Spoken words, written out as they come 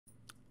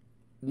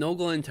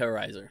Nogla and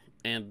Terrorizer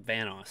and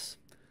Vanoss.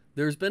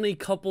 There's been a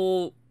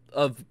couple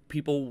of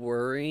people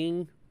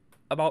worrying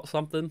about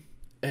something.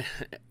 A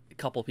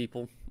couple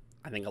people.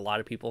 I think a lot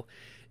of people.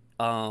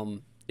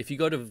 If you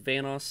go to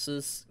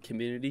Vanoss's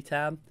community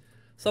tab,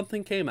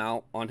 something came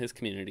out on his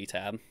community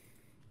tab.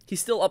 He's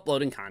still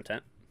uploading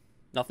content.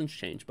 Nothing's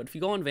changed. But if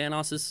you go on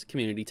Vanoss's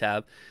community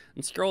tab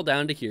and scroll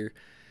down to here,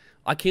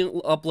 I can't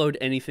upload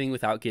anything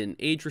without getting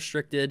age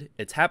restricted.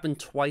 It's happened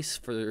twice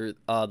for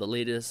the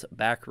latest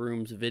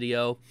Backrooms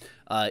video.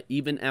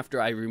 Even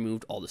after I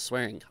removed all the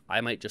swearing,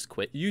 I might just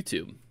quit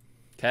YouTube.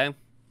 Okay?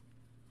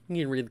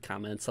 You can read the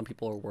comments. Some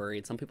people are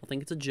worried. Some people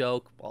think it's a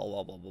joke. Blah,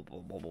 blah, blah, blah,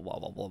 blah, blah, blah,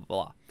 blah, blah,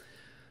 blah.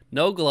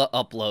 Nogla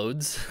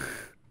uploads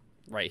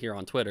right here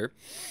on Twitter.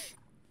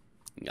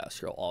 You gotta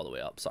scroll all the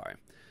way up. Sorry.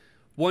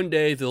 One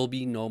day there'll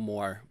be no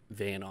more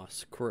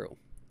Vanoss crew.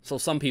 So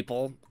some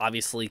people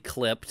obviously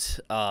clipped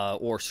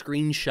or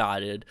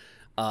screenshotted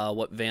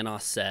what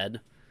Vanoss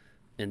said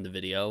in the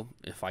video,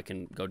 if I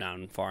can go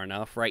down far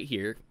enough, right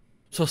here.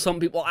 So some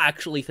people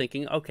actually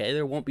thinking, okay,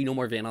 there won't be no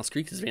more Vanoss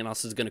crew because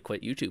Vanoss is going to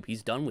quit YouTube.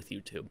 He's done with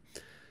YouTube.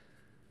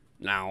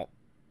 Now,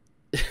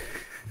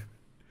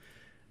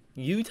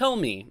 you tell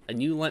me,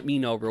 and you let me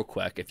know real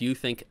quick, if you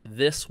think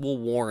this will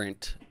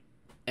warrant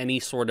any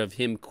sort of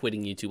him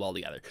quitting YouTube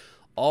altogether.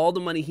 All the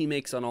money he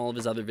makes on all of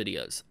his other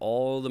videos,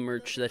 all the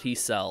merch that he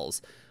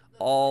sells,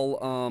 all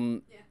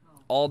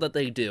that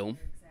they do.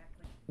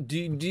 Do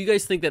you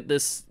guys think that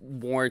this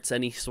warrants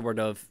any sort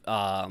of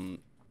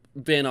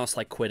Vanoss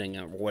like quitting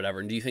or whatever?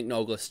 And do you think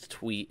Nogla's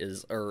tweet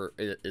is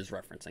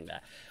referencing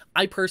that?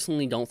 I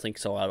personally don't think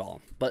so at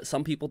all. But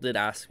some people did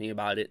ask me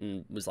about it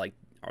and was like,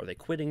 are they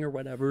quitting or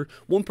whatever?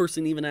 One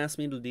person even asked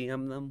me to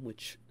DM them,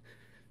 which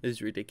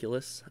is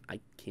ridiculous. I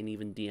can't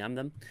even DM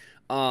them.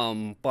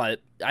 But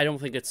I don't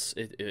think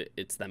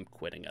it's them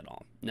quitting at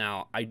all.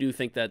 Now, I do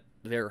think that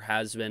there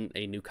has been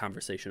a new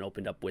conversation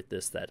opened up with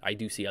this that I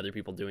do see other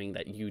people doing,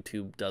 that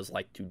YouTube does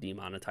like to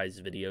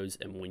demonetize videos,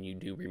 and when you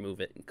do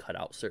remove it and cut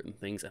out certain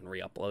things and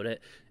re-upload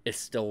it, it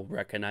still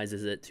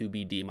recognizes it to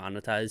be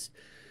demonetized.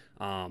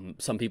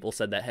 Some people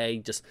said that, hey,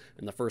 just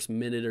in the first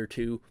minute or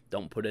two,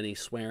 don't put any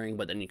swearing,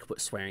 but then you can put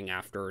swearing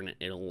after and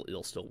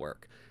it'll still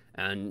work.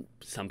 And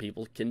some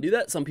people can do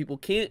that, some people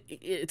can't.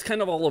 It's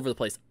kind of all over the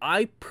place.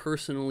 I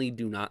personally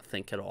do not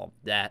think at all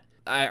that.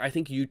 I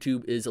think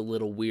YouTube is a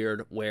little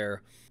weird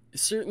where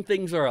certain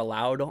things are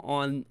allowed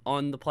on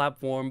the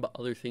platform, but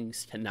other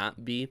things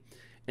cannot be.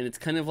 And it's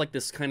kind of like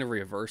this kind of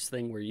reverse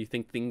thing where you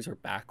think things are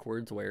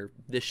backwards, where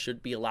this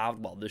should be allowed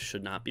while this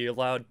should not be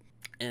allowed.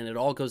 And it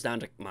all goes down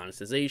to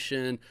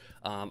monetization,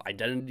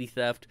 identity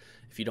theft.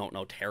 If you don't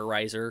know,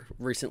 Terrorizer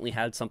recently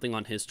had something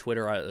on his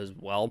Twitter as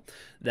well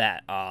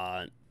that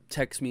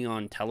text me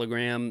on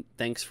Telegram,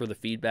 thanks for the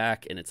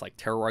feedback, and it's like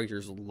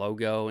Terrorizer's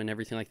logo and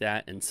everything like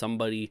that, and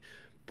somebody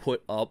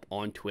put up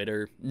on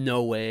Twitter,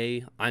 no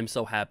way, I'm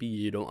so happy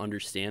you don't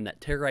understand, that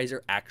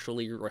Terrorizer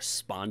actually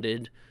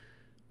responded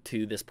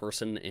to this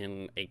person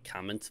in a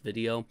comments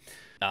video.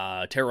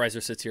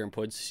 Terrorizer sits here and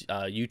puts,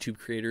 YouTube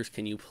creators,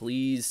 can you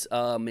please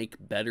make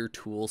better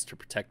tools to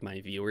protect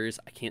my viewers?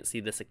 I can't see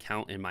this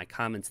account in my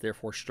comments,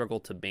 therefore struggle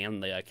to ban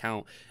the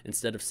account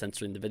instead of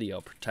censoring the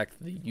video.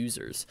 Protect the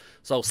users.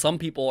 So some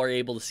people are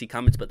able to see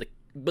comments,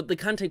 but the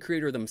content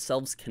creator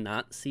themselves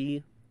cannot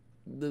see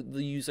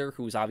the user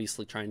who's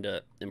obviously trying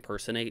to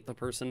impersonate the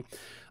person.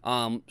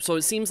 So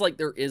it seems like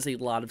there is a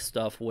lot of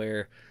stuff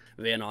where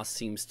Vanoss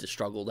seems to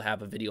struggle to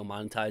have a video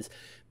monetized.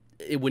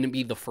 It wouldn't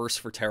be the first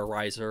for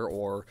Terrorizer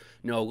or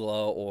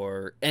Nogla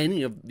or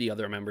any of the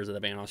other members of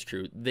the Vanoss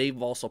crew. They've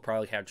also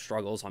probably had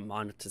struggles on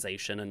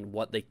monetization and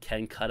what they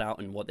can cut out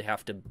and what they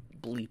have to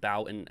bleep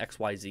out in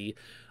XYZ.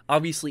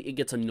 Obviously, it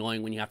gets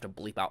annoying when you have to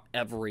bleep out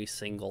every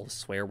single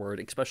swear word,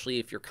 especially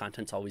if your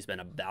content's always been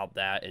about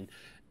that and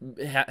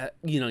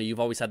you've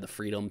always had the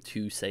freedom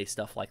to say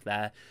stuff like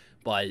that.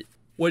 But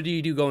what do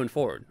you do going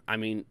forward? I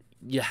mean,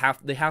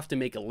 they have to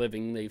make a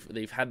living.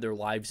 They've had their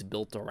lives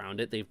built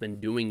around it. They've been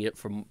doing it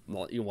for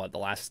the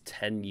last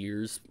 10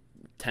 years,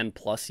 10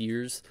 plus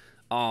years.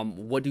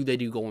 What do they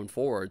do going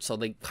forward? So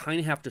they kind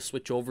of have to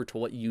switch over to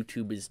what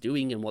YouTube is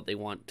doing and what they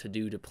want to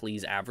do to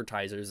please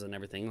advertisers and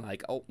everything.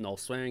 Like, oh, no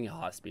swearing, it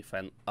has to be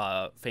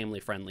family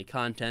friendly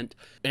content,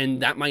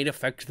 and that might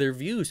affect their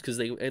views because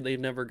they've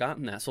never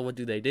gotten that. So what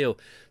do they do?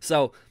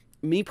 So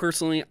me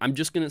personally, I'm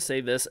just going to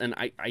say this, and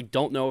I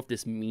don't know if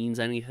this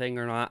means anything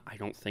or not. I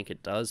don't think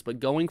it does.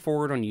 But going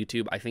forward on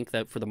YouTube, I think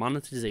that for the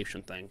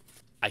monetization thing,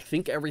 I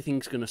think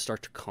everything's going to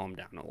start to calm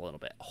down a little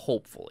bit,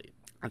 hopefully.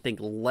 I think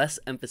less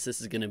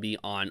emphasis is going to be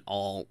on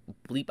all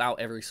bleep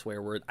out every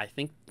swear word. I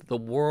think the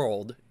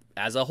world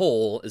as a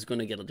whole is going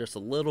to get just a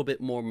little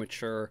bit more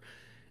mature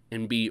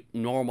and be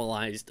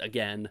normalized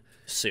again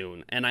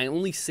soon. And I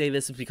only say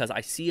this because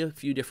I see a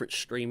few different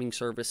streaming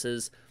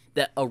services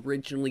that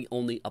originally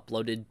only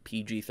uploaded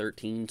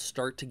PG-13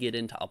 start to get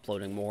into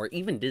uploading more.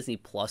 Even Disney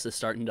Plus is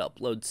starting to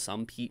upload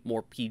some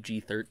more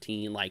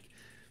PG-13, like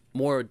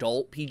more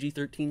adult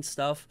PG-13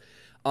 stuff.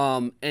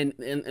 And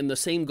the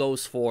same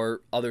goes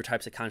for other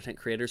types of content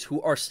creators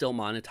who are still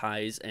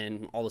monetized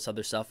and all this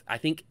other stuff. I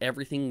think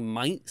everything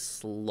might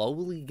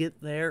slowly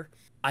get there.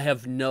 I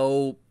have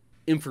no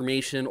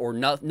information or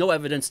no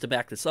evidence to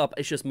back this up.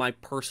 It's just my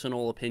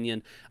personal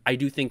opinion. I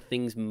do think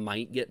things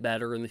might get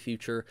better in the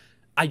future.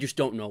 I just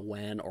don't know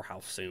when or how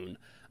soon.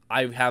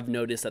 I have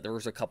noticed that there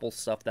was a couple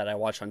stuff that I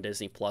watched on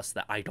Disney Plus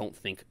that I don't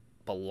think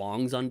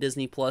belongs on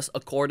Disney Plus,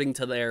 according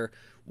to their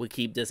 "we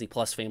keep Disney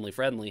Plus family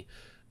friendly,"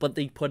 but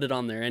they put it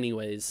on there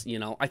anyways. You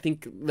know, I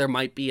think there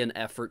might be an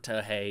effort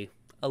to, hey,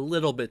 a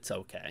little bit's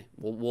okay.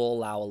 We'll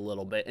allow a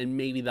little bit, and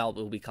maybe that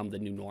will become the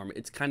new norm.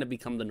 It's kind of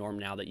become the norm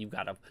now that you've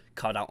got to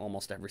cut out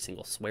almost every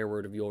single swear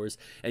word of yours,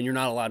 and you're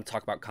not allowed to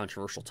talk about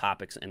controversial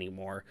topics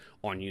anymore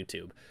on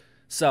YouTube.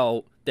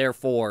 So,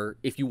 therefore,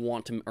 if you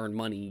want to earn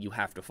money, you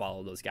have to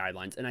follow those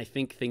guidelines. And I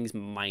think things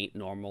might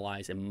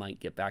normalize and might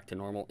get back to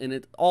normal. And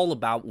it's all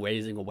about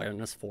raising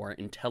awareness for it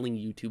and telling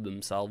YouTube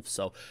themselves.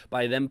 So,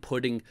 by them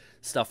putting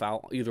stuff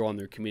out either on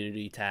their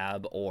community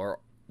tab or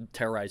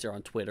Terrorizer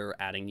on Twitter,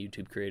 adding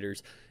YouTube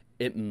creators,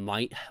 it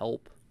might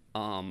help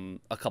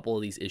a couple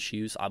of these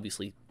issues.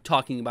 Obviously,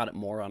 talking about it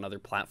more on other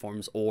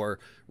platforms or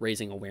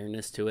raising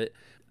awareness to it.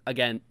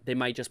 Again, they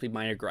might just be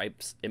minor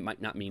gripes. It might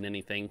not mean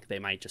anything. They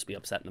might just be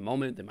upset in the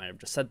moment. They might have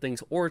just said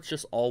things, or it's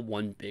just all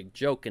one big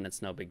joke and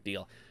it's no big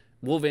deal.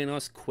 Will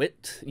Vanoss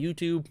quit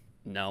YouTube?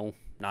 No,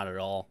 not at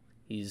all.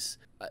 He's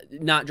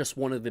not just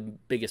one of the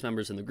biggest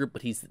members in the group,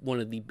 but he's one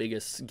of the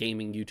biggest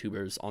gaming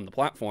YouTubers on the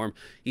platform.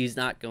 He's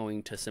not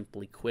going to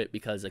simply quit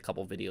because a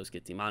couple videos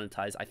get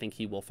demonetized. I think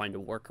he will find a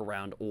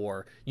workaround,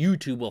 or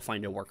YouTube will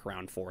find a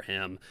workaround for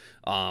him.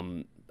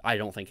 I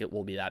don't think it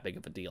will be that big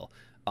of a deal.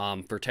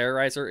 For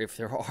Terrorizer, if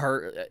there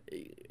are,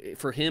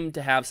 for him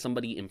to have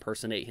somebody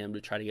impersonate him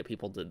to try to get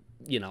people to,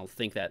 you know,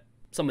 think that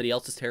somebody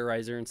else is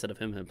Terrorizer instead of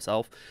him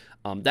himself,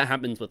 that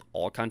happens with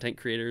all content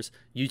creators.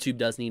 YouTube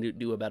does need to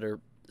do a better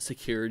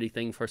security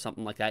thing for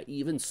something like that.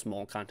 Even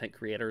small content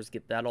creators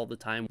get that all the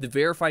time. The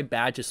verified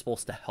badge is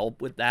supposed to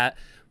help with that,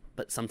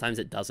 but sometimes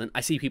it doesn't.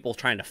 I see people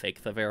trying to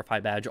fake the verify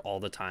badge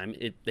all the time.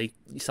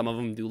 Some of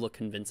them do look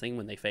convincing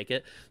when they fake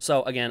it.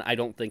 So again, I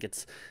don't think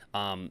it's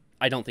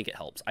I don't think it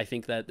helps. I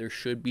think that there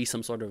should be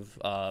some sort of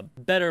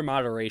better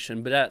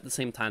moderation, but at the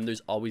same time,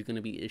 there's always going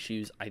to be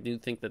issues. I do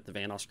think that the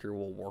Vanoss crew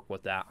will work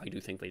with that. I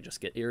do think they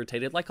just get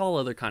irritated, like all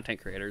other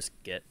content creators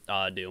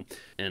do,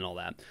 and all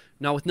that.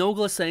 Now, with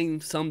Nogla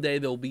saying someday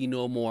there'll be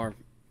no more,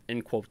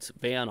 in quotes,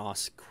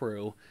 Vanoss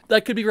crew,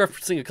 that could be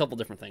referencing a couple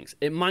different things.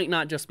 It might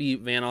not just be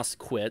Vanoss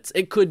quits.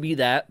 It could be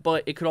that,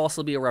 but it could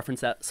also be a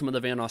reference that some of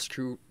the Vanoss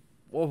crew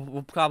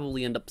will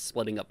probably end up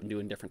splitting up and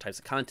doing different types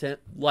of content.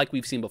 Like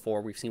we've seen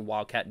before, we've seen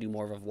Wildcat do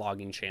more of a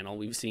vlogging channel.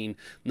 We've seen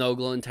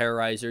Nogla and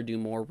Terrorizer do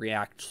more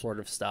React sort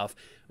of stuff.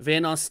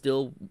 Vanoss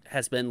still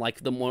has been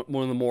like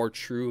one of the more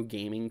true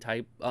gaming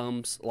type,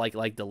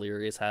 like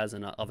Delirious has,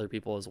 and other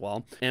people as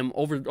well. And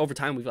over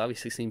time, we've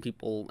obviously seen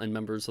people and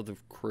members of the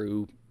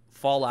crew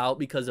fall out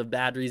because of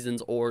bad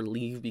reasons or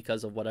leave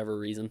because of whatever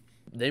reason.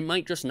 They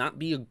might just not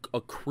be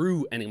a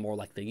crew anymore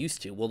like they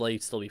used to. Will they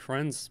still be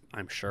friends?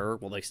 I'm sure.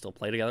 Will they still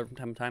play together from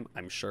time to time?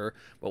 I'm sure.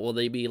 But will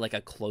they be like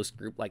a close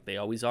group like they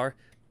always are?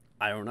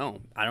 I don't know.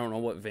 I don't know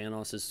what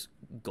Vanoss's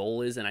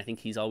goal is, and I think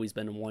he's always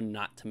been one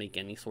not to make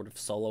any sort of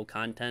solo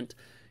content.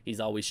 He's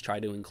always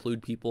tried to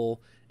include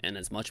people and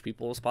as much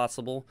people as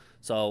possible.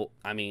 So,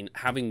 I mean,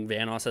 having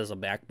Vanoss as a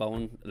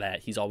backbone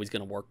that he's always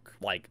going to work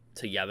like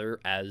together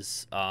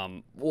as,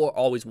 or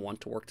always want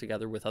to work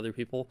together with other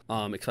people,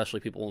 especially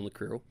people in the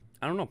crew.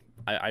 I don't know.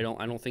 I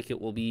don't think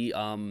it will be.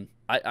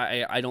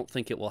 I don't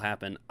think it will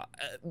happen.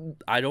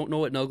 I don't know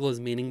what Nogla is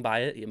meaning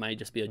by it. It might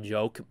just be a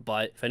joke.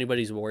 But if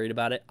anybody's worried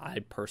about it, I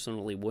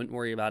personally wouldn't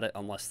worry about it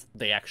unless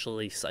they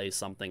actually say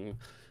something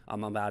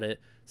about it.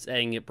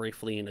 Saying it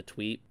briefly in a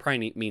tweet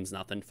probably means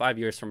nothing. 5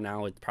 years from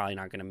now, it's probably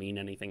not going to mean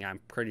anything.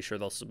 I'm pretty sure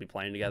they'll still be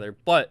playing together,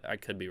 but I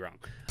could be wrong.